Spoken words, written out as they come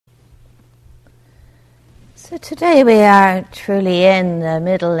So today we are truly in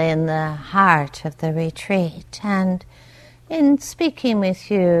the heart of the retreat, and in speaking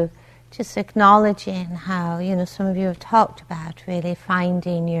with you, just acknowledging how, some of you have talked about really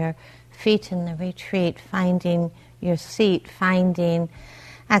finding your feet in the retreat, finding your seat, finding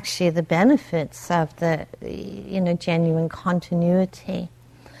actually the benefits of the, genuine continuity.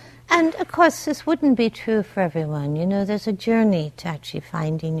 And of course this wouldn't be true for everyone. There's a journey to actually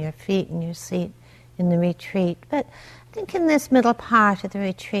finding your feet and your seat in the retreat. But I think in this middle part of the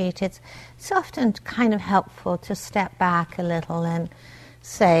retreat, it's often kind of helpful to step back a little and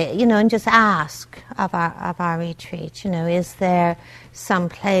say, and just ask of our retreat, is there some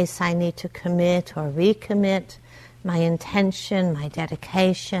place I need to commit or recommit my intention, my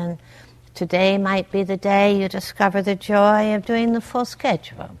dedication? Today might be the day you discover the joy of doing the full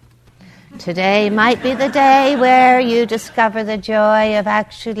schedule. Today might be the day where you discover the joy of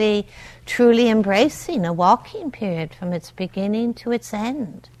actually truly embracing a walking period from its beginning to its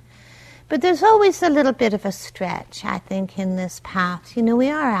end. But there's always a little bit of a stretch, I think, in this path. We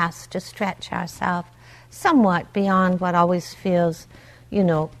are asked to stretch ourselves somewhat beyond what always feels,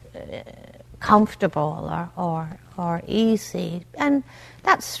 comfortable or easy. And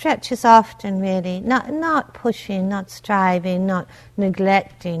that stretch is often really not pushing, not striving, not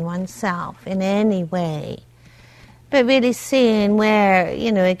neglecting oneself in any way, but really seeing where,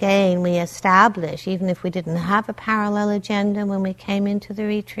 again, we establish, even if we didn't have a parallel agenda when we came into the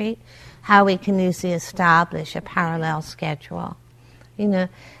retreat, how we can easily establish a parallel schedule, And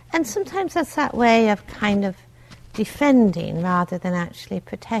sometimes that's that way of kind of defending rather than actually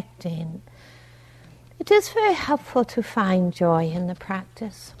protecting. It is very helpful to find joy in the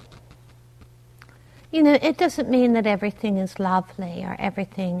practice. It doesn't mean that everything is lovely or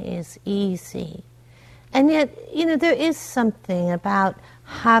everything is easy. And yet, there is something about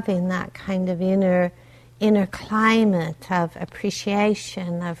having that kind of inner climate of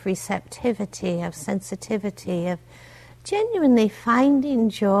appreciation, of receptivity, of sensitivity, of genuinely finding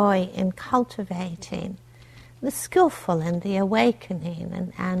joy in cultivating the skillful and the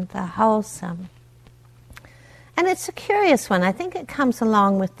awakening and the wholesome. And it's a curious one. I think it comes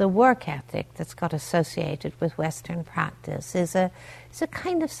along with the work ethic that's got associated with Western practice, is a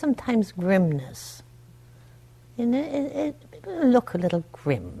kind of sometimes grimness. It look a little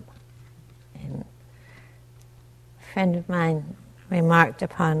grim. And a friend of mine remarked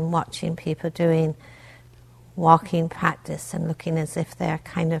upon watching people doing walking practice and looking as if they're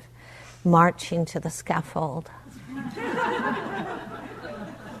kind of marching to the scaffold.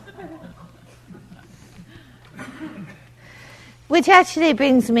 Which actually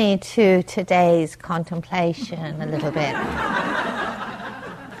brings me to today's contemplation a little bit.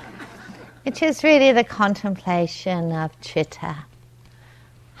 Which is really the contemplation of chitta,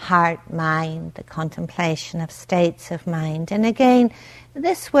 heart, mind, the contemplation of states of mind. And again,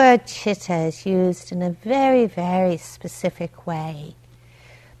 this word chitta is used in a very, very specific way.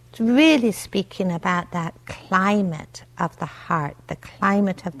 It's really speaking about that climate of the heart, the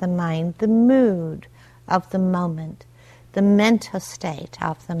climate of the mind, the mood of the moment, the mental state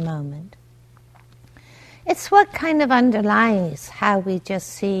of the moment. It's what kind of underlies how we just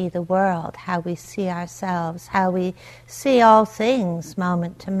see the world, how we see ourselves, how we see all things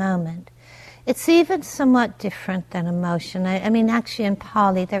moment to moment. It's even somewhat different than emotion. I mean, actually in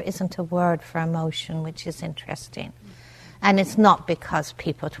Pali there isn't a word for emotion, which is interesting. And it's not because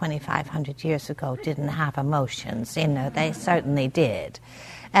people 2,500 years ago didn't have emotions. They certainly did.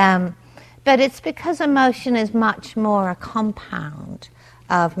 But it's because emotion is much more a compound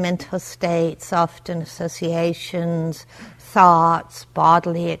of mental states, often associations, thoughts,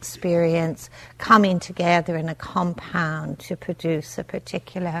 bodily experience, coming together in a compound to produce a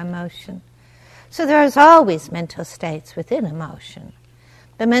particular emotion. So there's always mental states within emotion.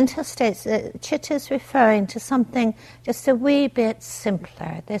 The mental states, chitta is referring to something just a wee bit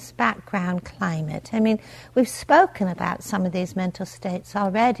simpler, this background climate. I mean, we've spoken about some of these mental states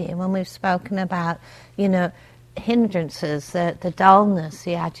already when we've spoken about, hindrances, the dullness,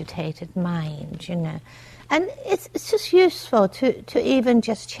 the agitated mind, And it's just useful to even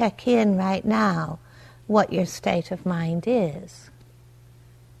just check in right now what your state of mind is.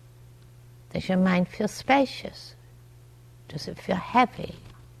 Does your mind feel spacious? Does it feel heavy?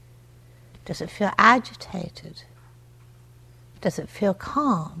 Does it feel agitated? Does it feel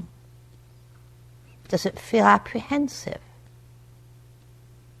calm? Does it feel apprehensive?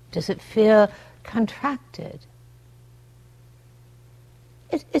 Does it feel contracted?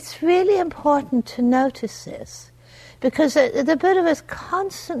 It's really important to notice this, because the Buddha was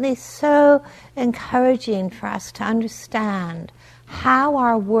constantly so encouraging for us to understand how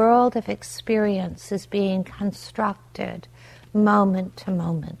our world of experience is being constructed moment to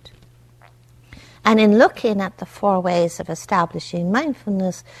moment. And in looking at the 4 ways of establishing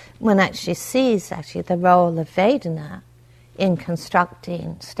mindfulness, one actually sees the role of Vedana in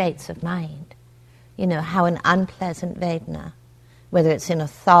constructing states of mind. You know, how an unpleasant Vedana, whether it's in a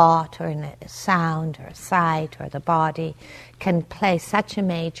thought or in a sound or a sight or the body, can play such a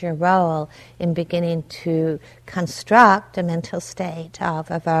major role in beginning to construct a mental state of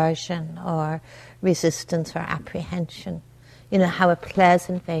aversion or resistance or apprehension. You know, how a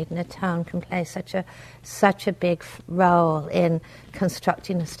pleasant Vedana tone can play such a big role in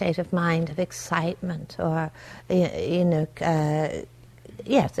constructing a state of mind of excitement or,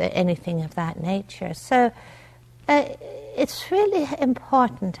 anything of that nature. So it's really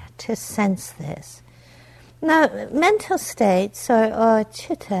important to sense this. Now, mental states or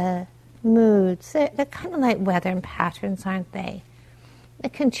chitta, moods, they're kind of like weather patterns, aren't they?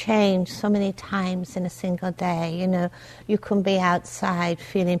 It can change so many times in a single day. You know, you can be outside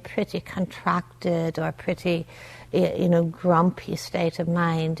feeling pretty contracted or pretty, grumpy state of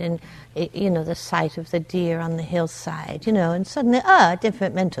mind, and, the sight of the deer on the hillside, and suddenly, a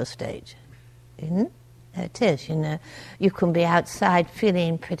different mental state. It is, You can be outside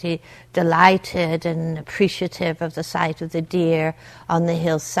feeling pretty delighted and appreciative of the sight of the deer on the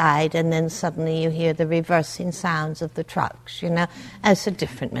hillside, and then suddenly you hear the reversing sounds of the trucks, As a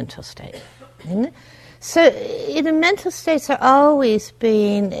different mental state. So, mental states are always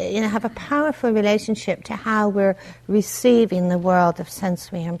have a powerful relationship to how we're receiving the world of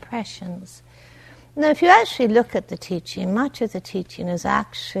sensory impressions. Now, if you actually look at the teaching, much of the teaching is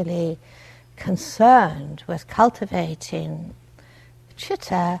actually concerned with cultivating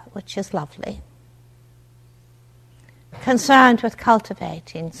chitta, which is lovely. Concerned with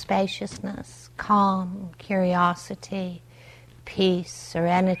cultivating spaciousness, calm, curiosity, peace,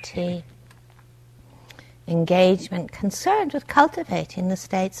 serenity, engagement. Concerned with cultivating the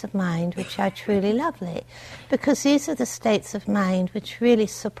states of mind which are truly lovely, because these are the states of mind which really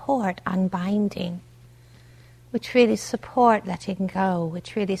support unbinding, which really support letting go,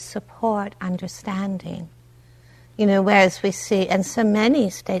 which really support understanding. Whereas we see, and so many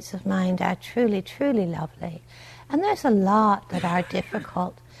states of mind are truly, truly lovely. And there's a lot that are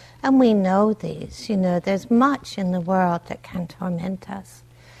difficult, and we know these. There's much in the world that can torment us,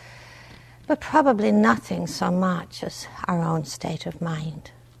 but probably nothing so much as our own state of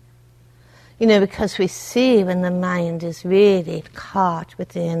mind. Because we see when the mind is really caught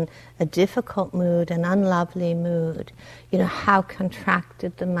within a difficult mood, an unlovely mood, how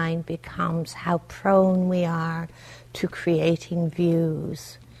contracted the mind becomes, how prone we are to creating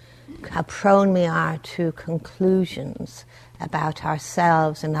views, how prone we are to conclusions about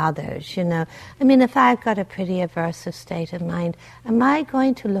ourselves and others, if I've got a pretty aversive state of mind, am I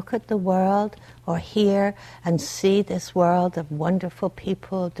going to look at the world or hear and see this world of wonderful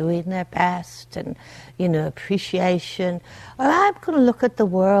people doing their best and, appreciation? Or I'm going to look at the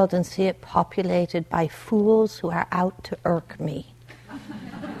world and see it populated by fools who are out to irk me.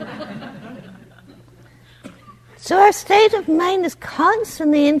 So our state of mind is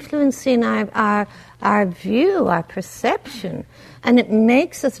constantly influencing our view, our perception, and it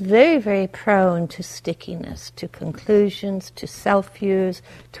makes us very, very prone to stickiness, to conclusions, to self-views,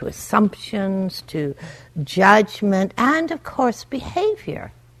 to assumptions, to judgment, and, of course,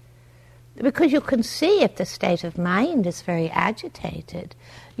 behavior. Because you can see if the state of mind is very agitated,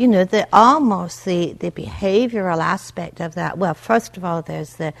 the behavioral aspect of that. Well, first of all,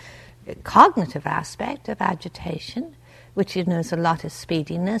 there's the cognitive aspect of agitation, which is a lot of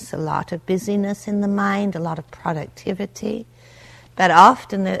speediness, a lot of busyness in the mind, a lot of productivity. But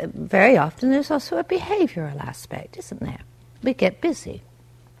very often, there's also a behavioral aspect, isn't there? We get busy.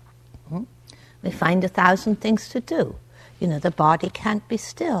 We find 1,000 things to do. The body can't be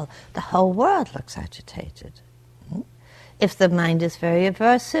still. The whole world looks agitated. If the mind is very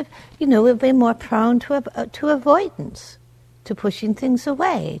aversive, we'll be more prone to avoidance, to pushing things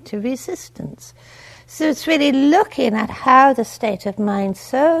away, to resistance. So it's really looking at how the state of mind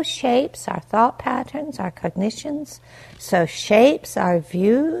so shapes our thought patterns, our cognitions, so shapes our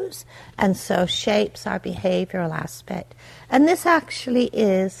views, and so shapes our behavioral aspect. And this actually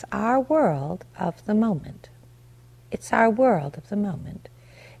is our world of the moment. It's our world of the moment.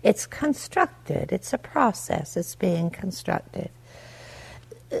 It's constructed. It's a process. It's being constructed.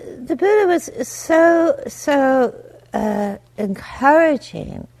 The Buddha was so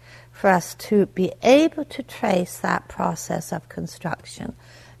encouraging for us to be able to trace that process of construction,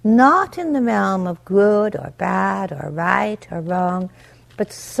 not in the realm of good or bad or right or wrong,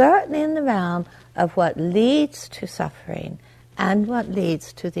 but certainly in the realm of what leads to suffering and what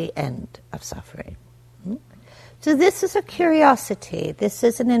leads to the end of suffering. So this is a curiosity. This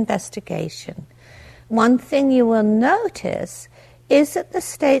is an investigation. One thing you will notice is that the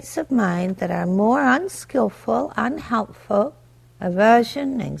states of mind that are more unskillful, unhelpful,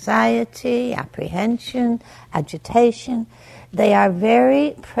 aversion, anxiety, apprehension, agitation, they are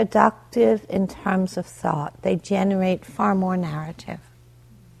very productive in terms of thought. They generate far more narrative.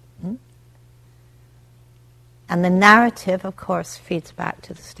 And the narrative, of course, feeds back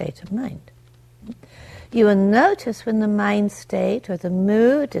to the state of mind. You will notice when the mind state or the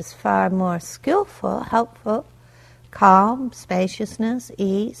mood is far more skillful, helpful, calm, spaciousness,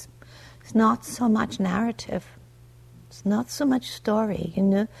 ease, it's not so much narrative. It's not so much story,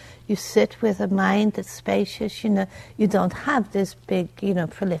 You sit with a mind that's spacious, You don't have this big,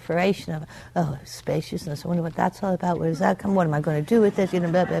 proliferation of, spaciousness. I wonder what that's all about. Where does that come? What am I going to do with it?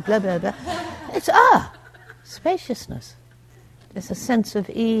 Blah, blah, blah, blah, blah. It's, spaciousness. There's a sense of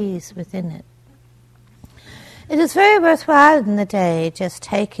ease within it. It is very worthwhile in the day just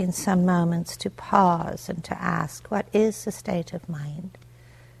taking some moments to pause and to ask, what is the state of mind?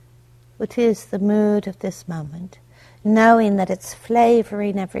 What is the mood of this moment? Knowing that it's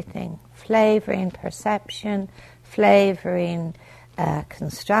flavoring everything, flavoring perception, flavoring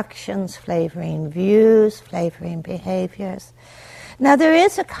constructions, flavoring views, flavoring behaviors. Now there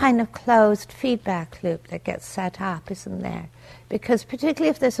is a kind of closed feedback loop that gets set up, isn't there? Because particularly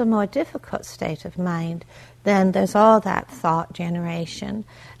if there's a more difficult state of mind, then there's all that thought generation,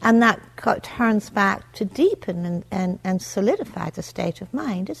 and that turns back to deepen and solidify the state of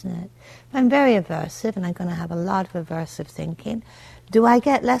mind, isn't it? If I'm very aversive, and I'm going to have a lot of aversive thinking, do I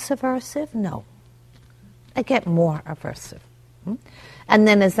get less aversive? No. I get more aversive. And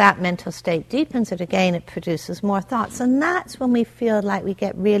then as that mental state deepens, it produces more thoughts. And that's when we feel like we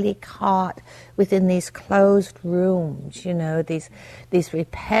get really caught within these closed rooms, these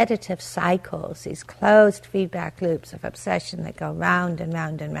repetitive cycles, these closed feedback loops of obsession that go round and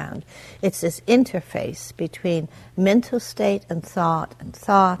round and round. It's this interface between mental state and thought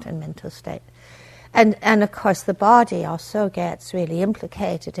and mental state. And of course the body also gets really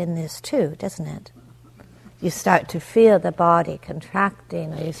implicated in this too, doesn't it? You start to feel the body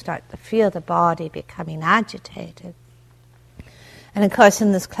contracting, or you start to feel the body becoming agitated. And of course,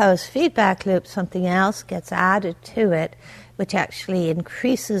 in this closed feedback loop, something else gets added to it, which actually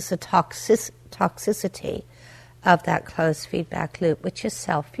increases the toxicity of that closed feedback loop, which is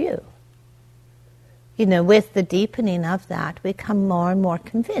self-view. With the deepening of that, we become more and more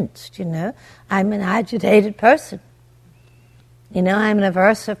convinced, I'm an agitated person. I'm an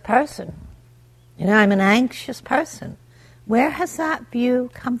aversive person. I'm an anxious person. Where has that view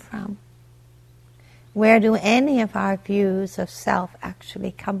come from? Where do any of our views of self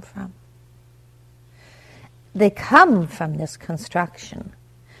actually come from? They come from this construction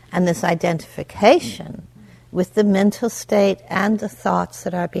and this identification with the mental state and the thoughts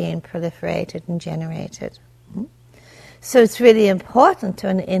that are being proliferated and generated. So it's really important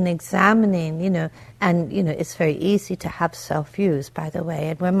in examining, it's very easy to have self-views, by the way,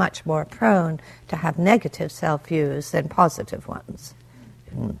 and we're much more prone to have negative self-views than positive ones.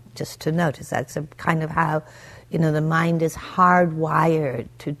 Just to notice, that's a kind of how, the mind is hardwired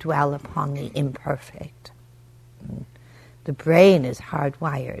to dwell upon the imperfect. The brain is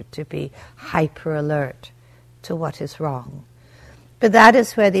hardwired to be hyper-alert to what is wrong. But that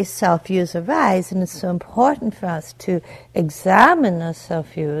is where these self-views arise, and it's so important for us to examine those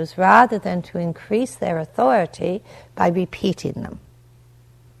self-views rather than to increase their authority by repeating them.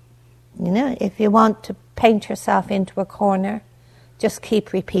 If you want to paint yourself into a corner, just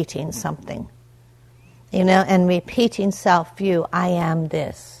keep repeating something. And repeating self-view, I am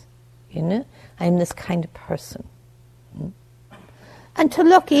this. I am this kind of person. And to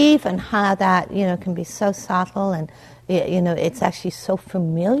look even how that, can be so subtle and it's actually so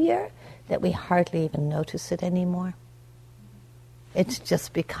familiar that we hardly even notice it anymore. It's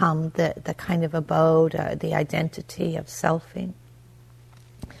just become the kind of abode, or the identity of selfing.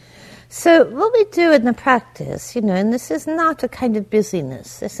 So what we do in the practice, and this is not a kind of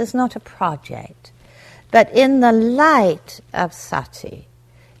busyness, this is not a project, but in the light of sati,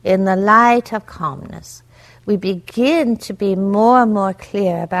 in the light of calmness, we begin to be more and more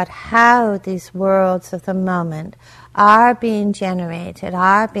clear about how these worlds of the moment are being generated,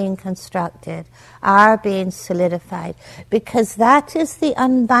 are being constructed, are being solidified, because that is the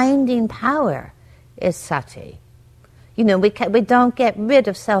unbinding power, is sati. We don't get rid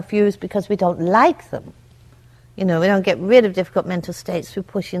of self-views because we don't like them. We don't get rid of difficult mental states through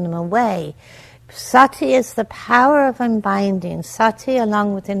pushing them away. Sati is the power of unbinding, sati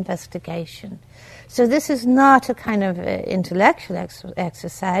along with investigation. So this is not a kind of intellectual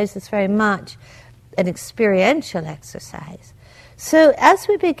exercise, it's very much an experiential exercise. So as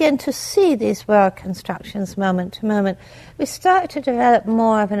we begin to see these world constructions moment to moment, we start to develop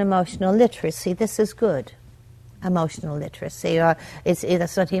more of an emotional literacy. This is good. Emotional literacy, or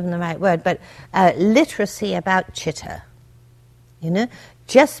that's not even the right word, but literacy about chitta.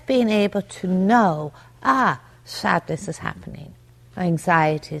 Just being able to know, sadness is happening, or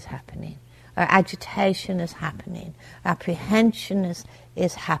anxiety is happening, or agitation is happening, apprehension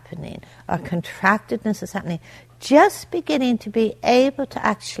is happening, or contractedness is happening. Just beginning to be able to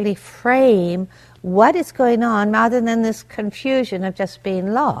actually frame what is going on rather than this confusion of just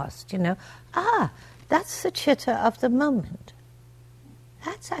being lost, that's the chitta of the moment.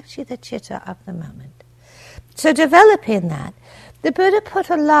 That's actually the chitta of the moment. So developing that, the Buddha put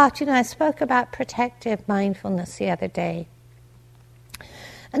a lot, I spoke about protective mindfulness the other day.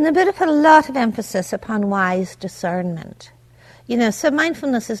 And the Buddha put a lot of emphasis upon wise discernment. So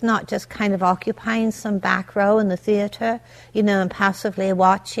mindfulness is not just kind of occupying some back row in the theater, and passively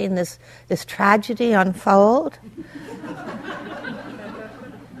watching this tragedy unfold.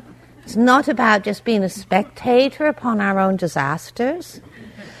 It's not about just being a spectator upon our own disasters.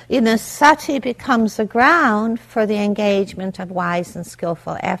 Sati becomes the ground for the engagement of wise and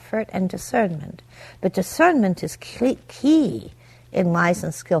skillful effort and discernment. But discernment is key in wise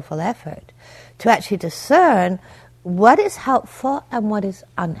and skillful effort, to actually discern what is helpful and what is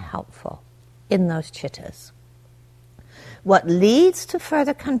unhelpful in those chittas. What leads to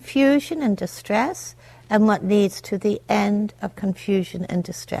further confusion and distress, and what leads to the end of confusion and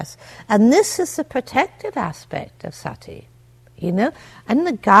distress. And this is the protective aspect of sati. I'm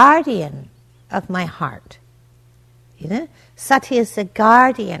the guardian of my heart. Sati is the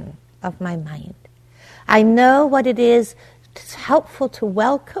guardian of my mind. I know what it is that's helpful to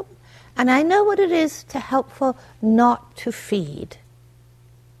welcome, and I know what it is to helpful not to feed.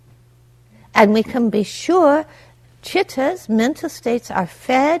 And we can be sure chittas, mental states, are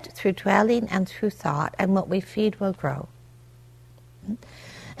fed through dwelling and through thought, and what we feed will grow.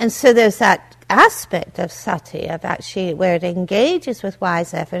 And so there's that aspect of sati, of actually where it engages with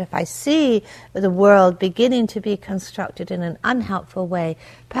wise effort. If I see the world beginning to be constructed in an unhelpful way,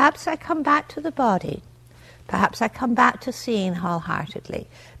 perhaps I come back to the body. Perhaps I come back to seeing wholeheartedly.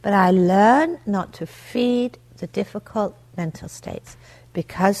 But I learn not to feed the difficult mental states,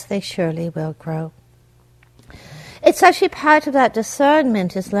 because they surely will grow. It's actually part of that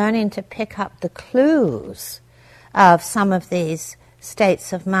discernment is learning to pick up the clues of some of these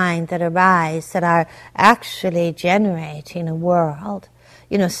states of mind that arise that are actually generating a world.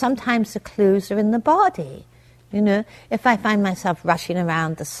 Sometimes the clues are in the body. If I find myself rushing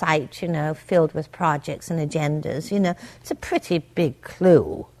around the site, filled with projects and agendas, it's a pretty big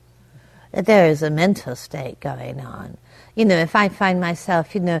clue that there is a mental state going on. If I find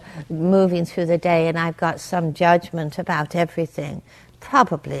myself, moving through the day and I've got some judgment about everything,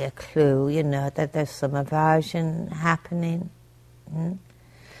 probably a clue, that there's some aversion happening.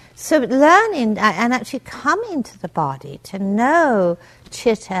 So learning and actually coming to the body, to know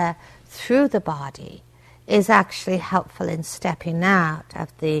chitta through the body, is actually helpful in stepping out of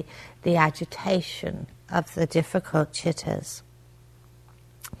the agitation of the difficult chittas.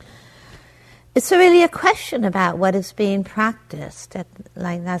 It's really a question about what is being practiced.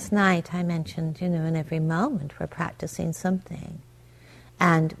 Like last night I mentioned, in every moment we're practicing something.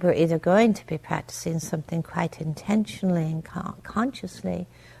 And we're either going to be practicing something quite intentionally and consciously,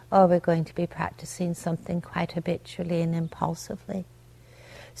 or we're going to be practicing something quite habitually and impulsively.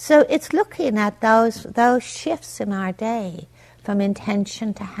 So it's looking at those shifts in our day, from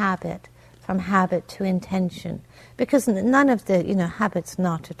intention to habit, from habit to intention, because none of the habit's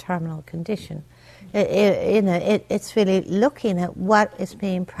not a terminal condition. It's really looking at what is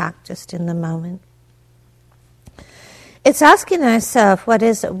being practiced in the moment. It's asking ourselves what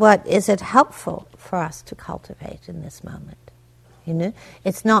is it helpful for us to cultivate in this moment.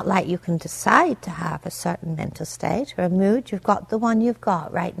 It's not like you can decide to have a certain mental state or a mood. You've got the one you've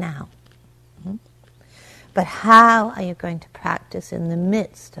got right now. But how are you going to practice in the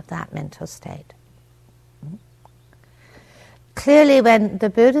midst of that mental state? Clearly, when the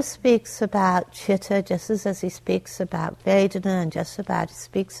Buddha speaks about chitta, just as he speaks about Vedana and just about he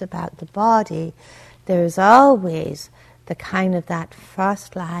speaks about the body, there is always the kind of that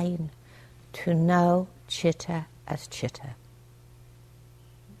first line, to know chitta as chitta.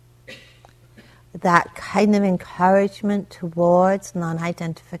 That kind of encouragement towards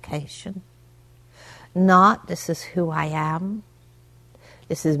non-identification. Not, this is who I am,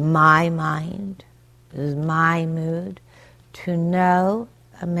 this is my mind, this is my mood. To know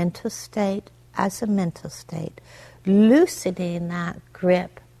a mental state as a mental state, loosening that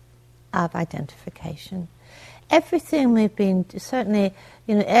grip of identification. Everything we've been, certainly,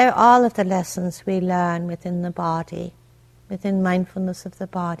 all of the lessons we learn within the body, within mindfulness of the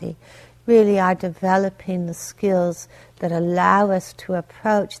body, really are developing the skills that allow us to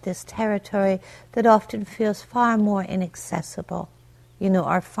approach this territory that often feels far more inaccessible,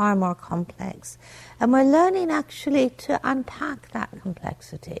 or far more complex. And we're learning actually to unpack that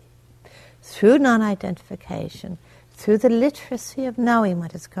complexity through non-identification, through the literacy of knowing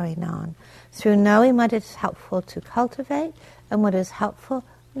what is going on, through knowing what is helpful to cultivate and what is helpful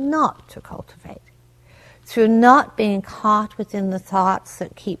not to cultivate, through not being caught within the thoughts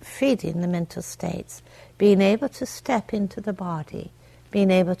that keep feeding the mental states, being able to step into the body, being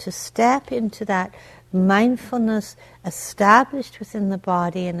able to step into that mindfulness established within the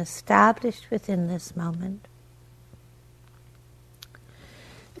body and established within this moment.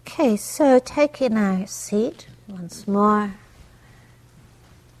 Okay, so taking our seat once more.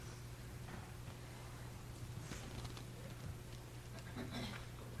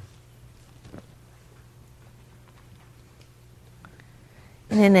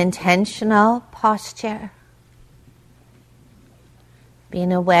 In an intentional posture,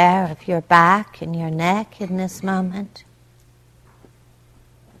 being aware of your back and your neck in this moment.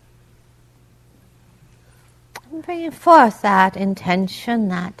 And bringing forth that intention,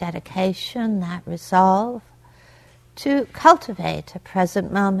 that dedication, that resolve to cultivate a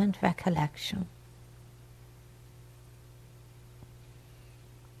present moment recollection.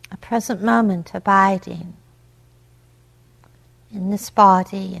 A present moment abiding in this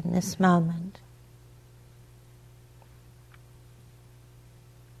body, in this moment.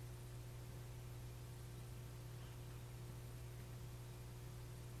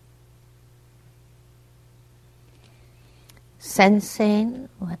 Sensing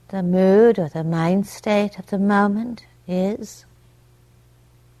what the mood or the mind state of the moment is.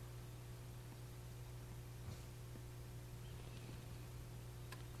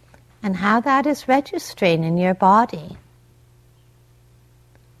 And how that is registering in your body.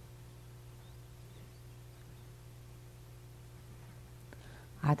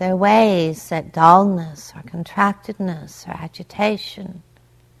 Are there ways that dullness or contractedness or agitation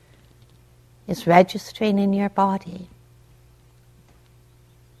is registering in your body?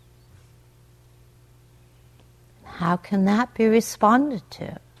 How can that be responded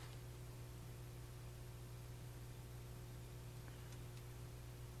to?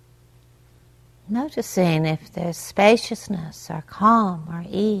 Noticing if there's spaciousness or calm or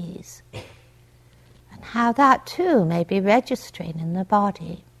ease, and how that too may be registering in the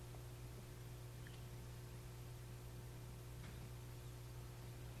body.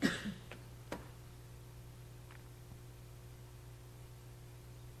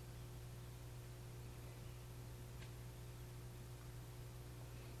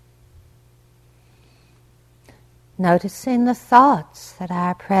 Noticing the thoughts that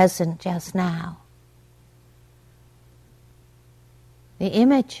are present just now, the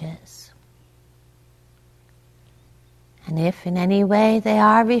images, and if in any way they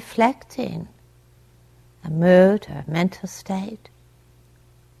are reflecting a mood or a mental state.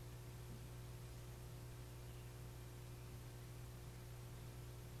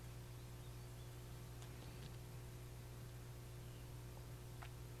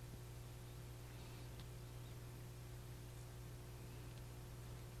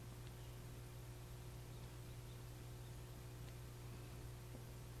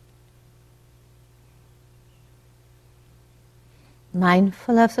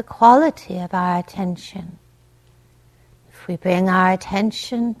 Mindful of the quality of our attention. If we bring our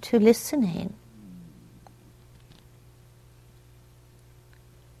attention to listening,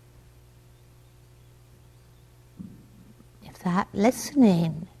 if that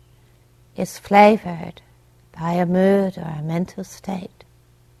listening is flavored by a mood or a mental state,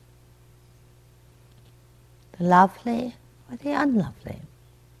 the lovely or the unlovely.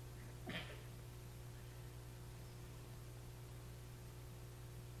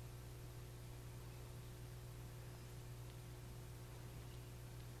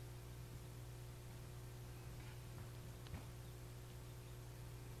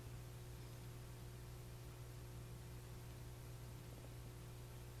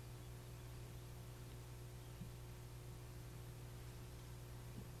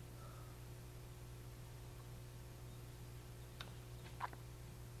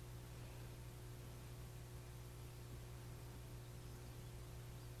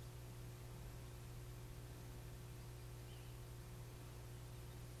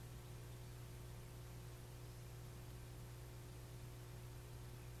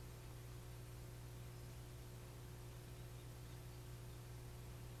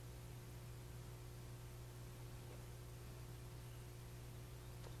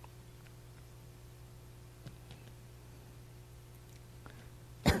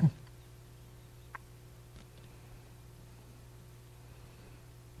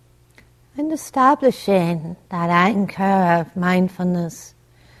 And establishing that anchor of mindfulness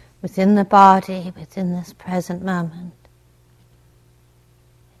within the body, within this present moment.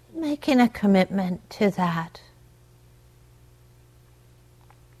 Making a commitment to that.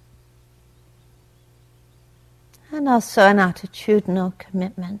 And also an attitudinal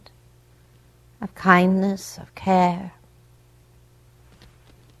commitment of kindness, of care.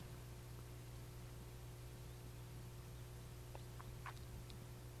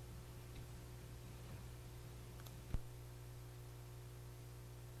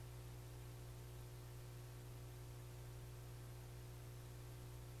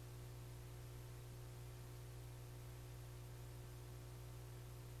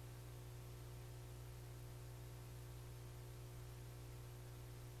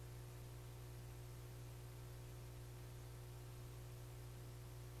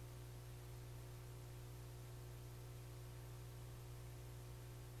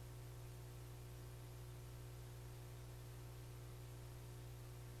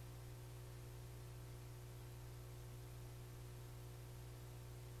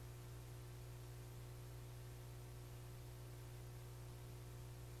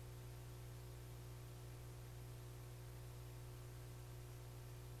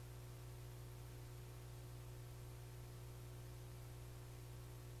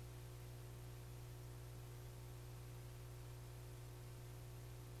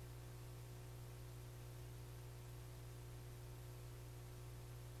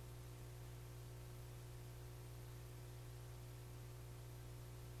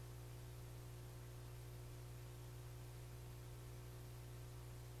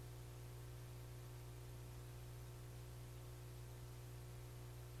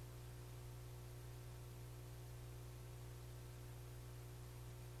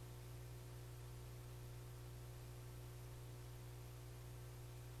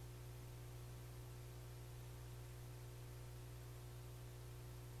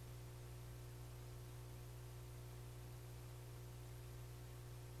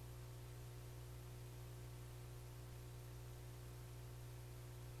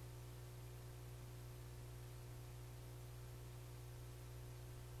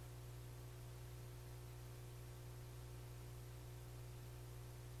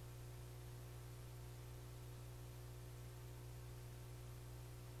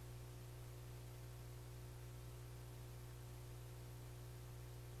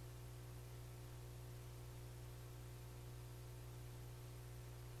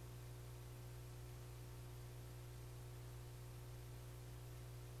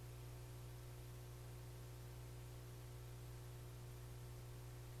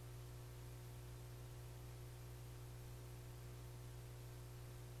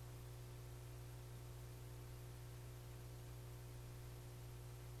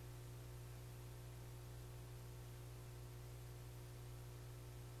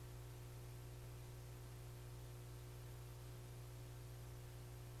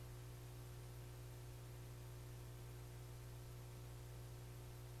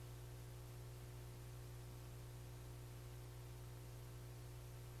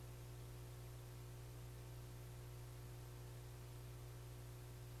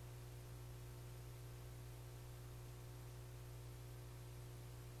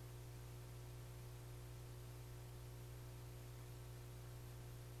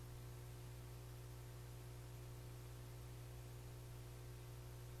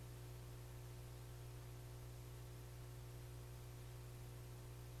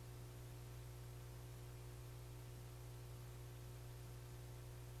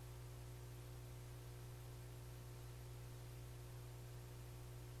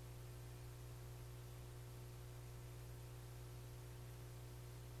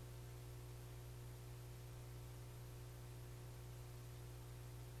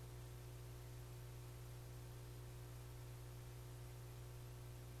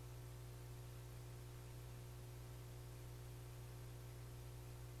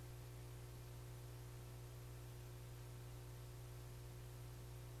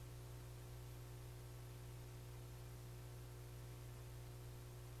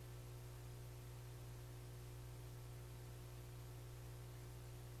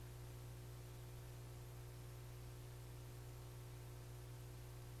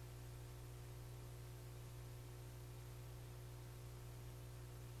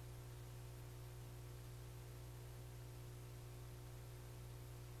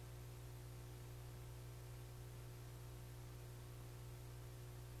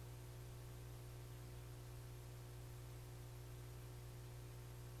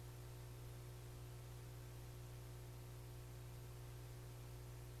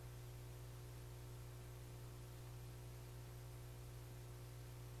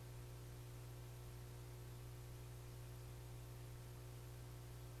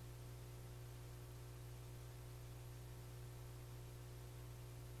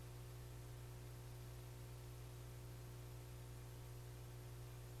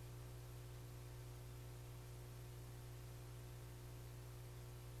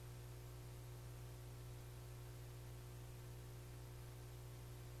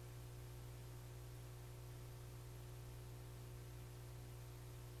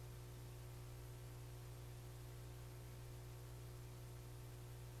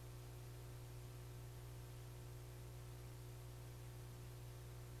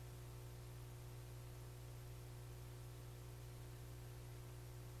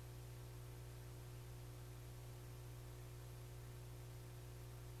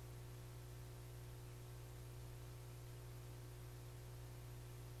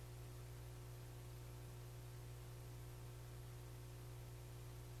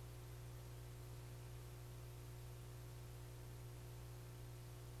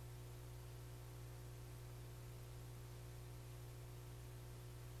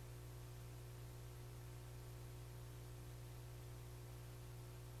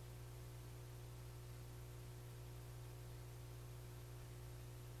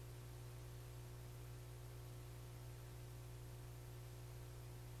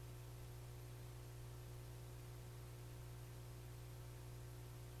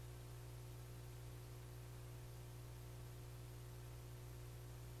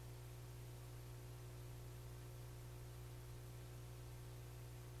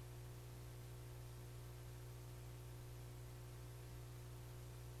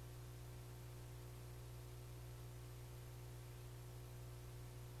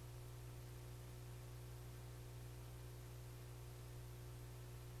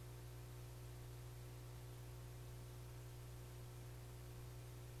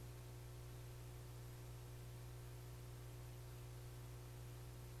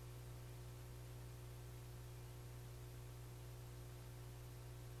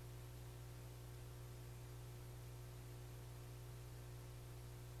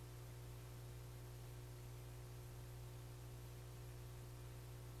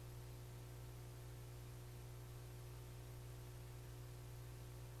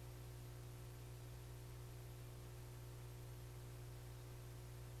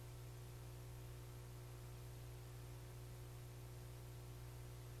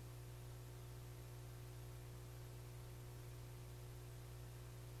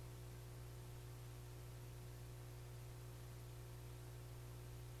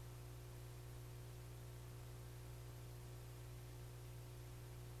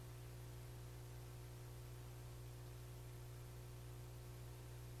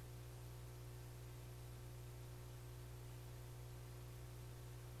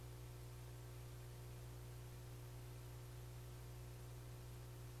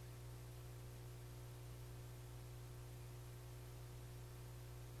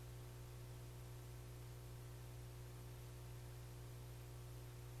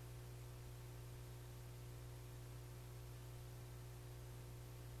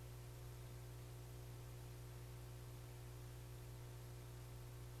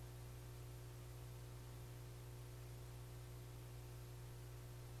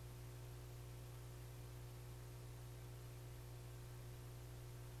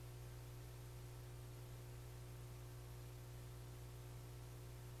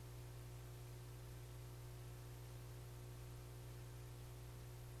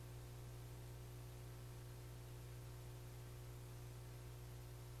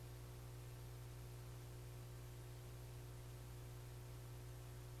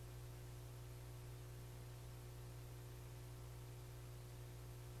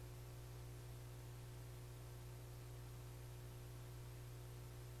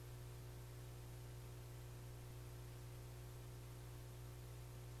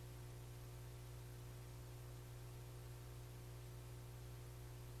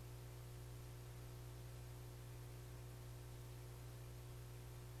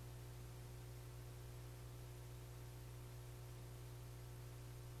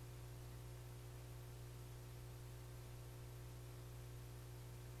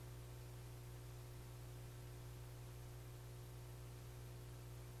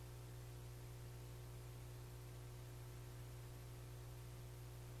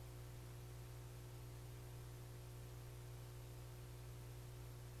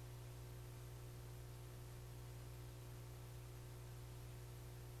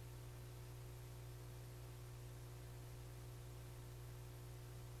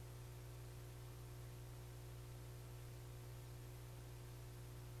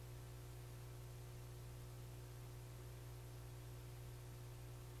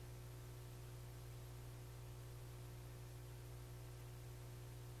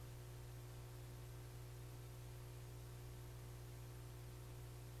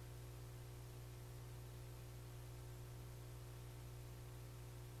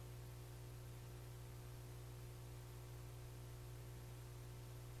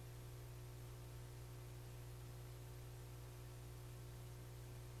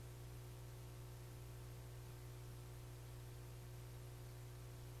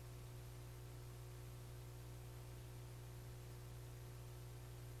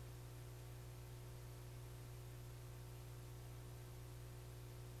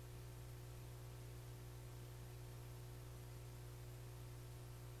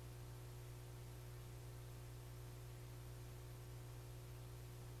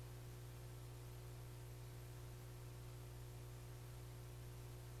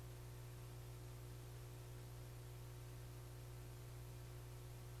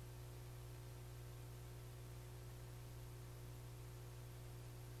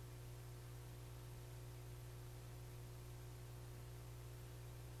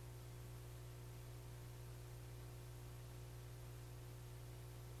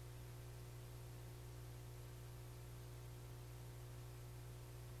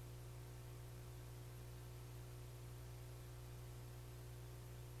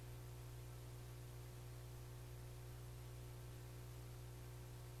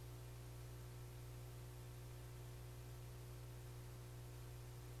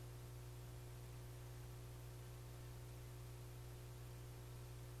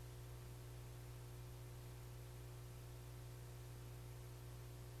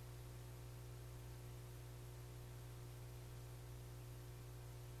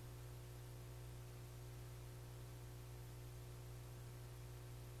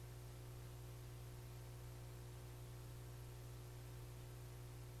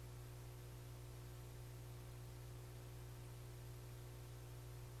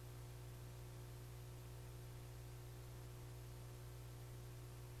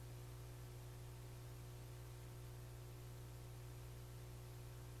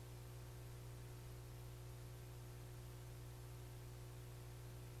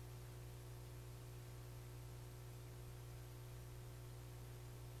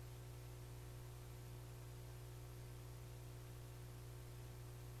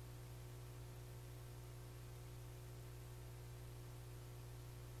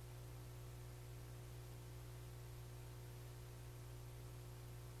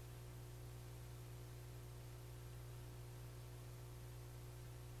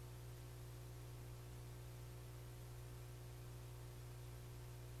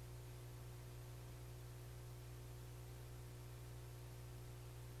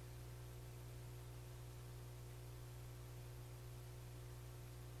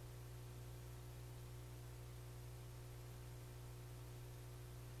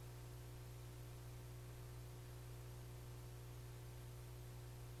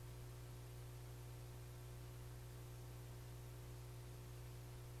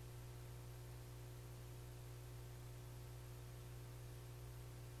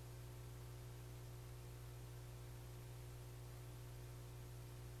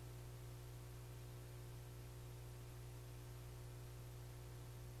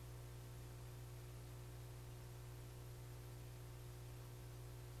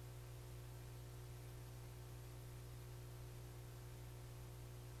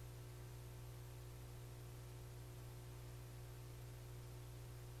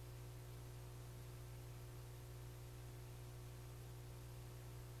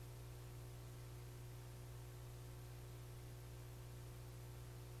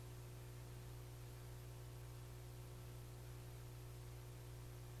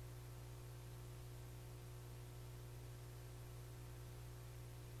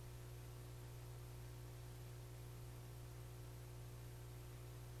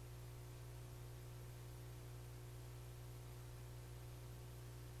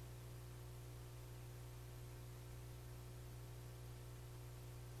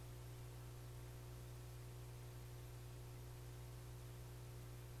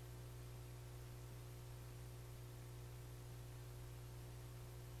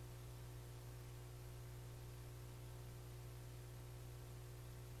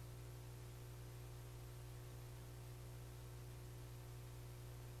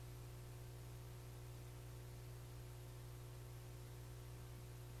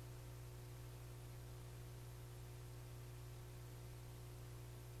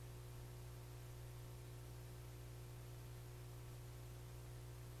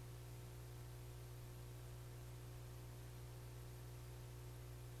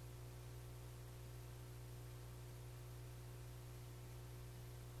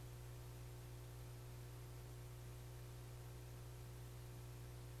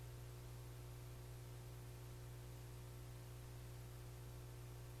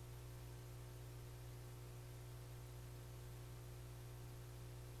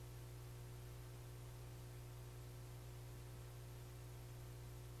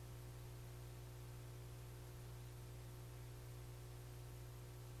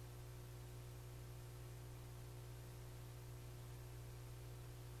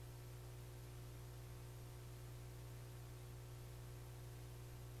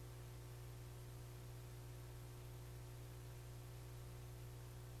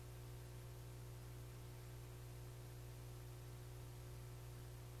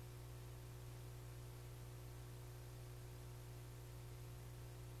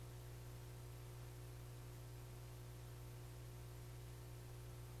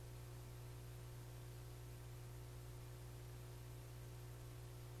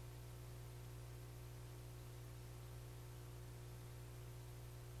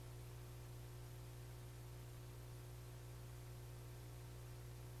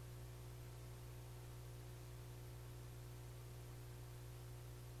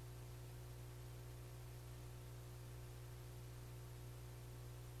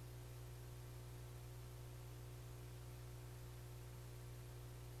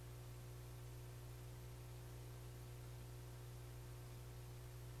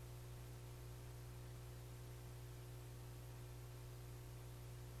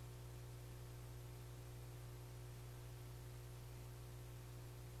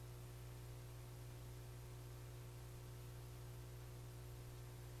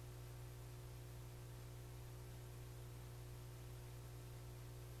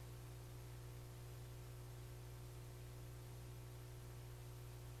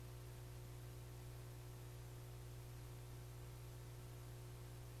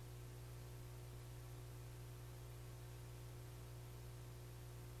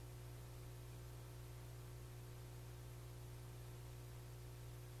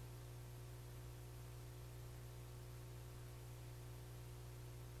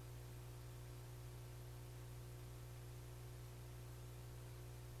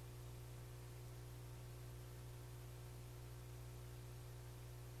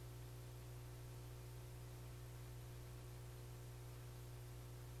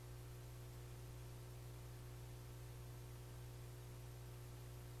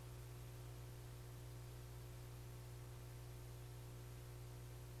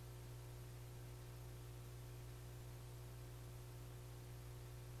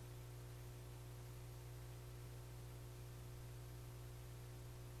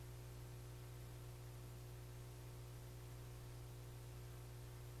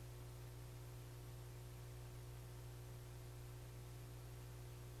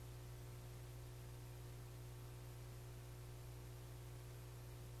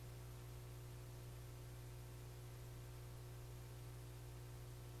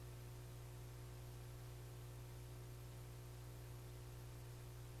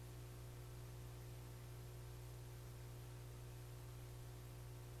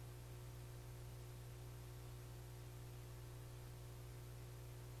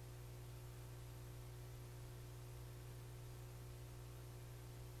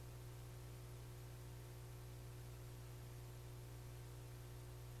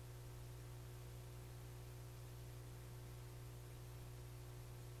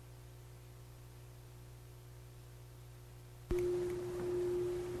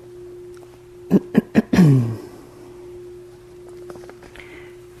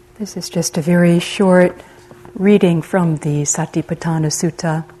 This is just a very short reading from the Satipatthana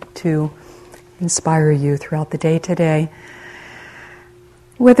Sutta to inspire you throughout the day today.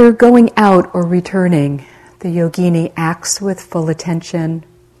 Whether going out or returning, the yogini acts with full attention.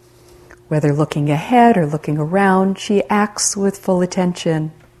 Whether looking ahead or looking around, she acts with full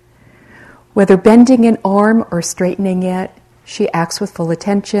attention. Whether bending an arm or straightening it, she acts with full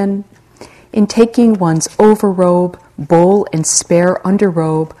attention. In taking one's overrobe, bowl, and spare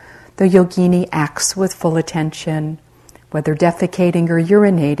underrobe, the yogini acts with full attention. Whether defecating or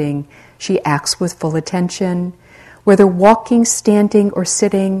urinating, she acts with full attention. Whether walking, standing, or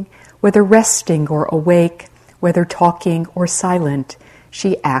sitting, whether resting or awake, whether talking or silent,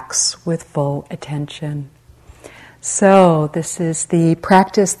 she acts with full attention. So this is the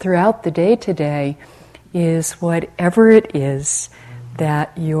practice throughout the day today, is whatever it is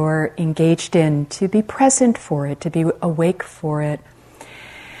that you're engaged in, to be present for it, to be awake for it.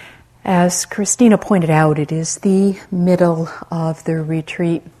 As Christina pointed out, it is the middle of the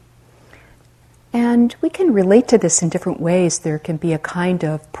retreat. And we can relate to this in different ways. There can be a kind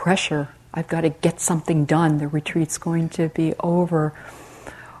of pressure. I've got to get something done. The retreat's going to be over.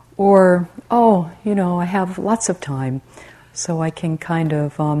 Or, I have lots of time, so I can kind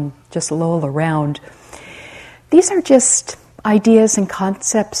of just loll around. These are just ideas and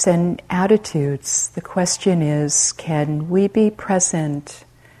concepts and attitudes. The question is, can we be present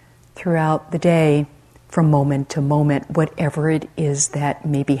throughout the day from moment to moment, whatever it is that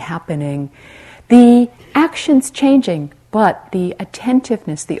may be happening? The action's changing, but the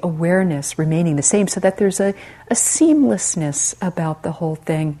attentiveness, the awareness remaining the same, so that there's a seamlessness about the whole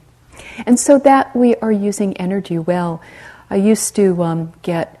thing. And so that we are using energy well. I used to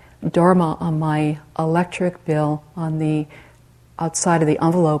get Dharma on my electric bill. On the outside of the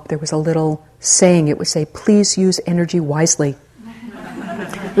envelope, there was a little saying. It would say, "Please use energy wisely."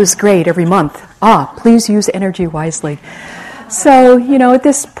 It was great every month. Please use energy wisely. So, at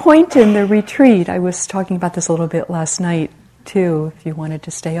this point in the retreat, I was talking about this a little bit last night, too, if you wanted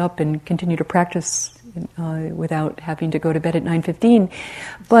to stay up and continue to practice without having to go to bed at 9:15.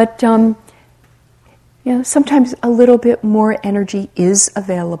 But, sometimes a little bit more energy is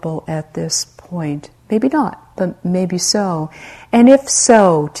available at this point. Maybe not, but maybe so. And if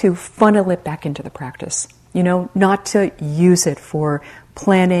so, to funnel it back into the practice. Not to use it for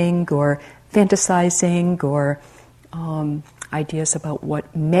planning or fantasizing or ideas about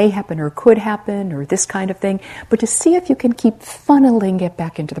what may happen or could happen or this kind of thing, but to see if you can keep funneling it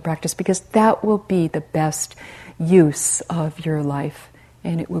back into the practice, because that will be the best use of your life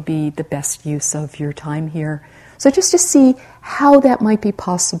and it will be the best use of your time here. So just to see how that might be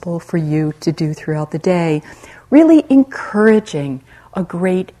possible for you to do throughout the day, really encouraging a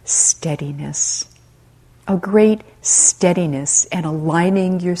great steadiness and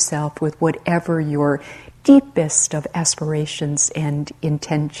aligning yourself with whatever your deepest of aspirations and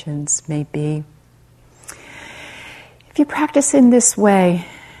intentions may be. If you practice in this way,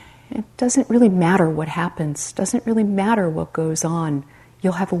 it doesn't really matter what happens, doesn't really matter what goes on.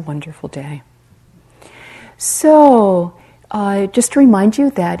 You'll have a wonderful day. So, just to remind you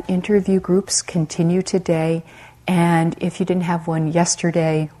that interview groups continue today, and if you didn't have one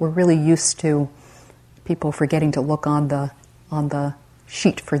yesterday, we're really used to people forgetting to look on the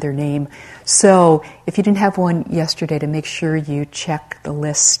sheet for their name. So if you didn't have one yesterday, to make sure you check the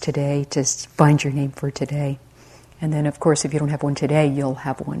list today to find your name for today. And then, of course, if you don't have one today, you'll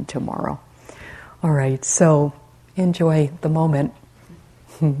have one tomorrow. All right, so enjoy the moment.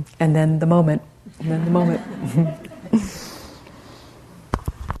 And then the moment. And then the moment.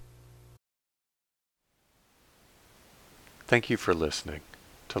 Thank you for listening.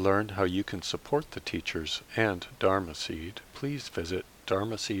 To learn how you can support the teachers and Dharma Seed, please visit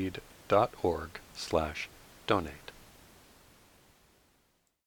dharmaseed.org/donate.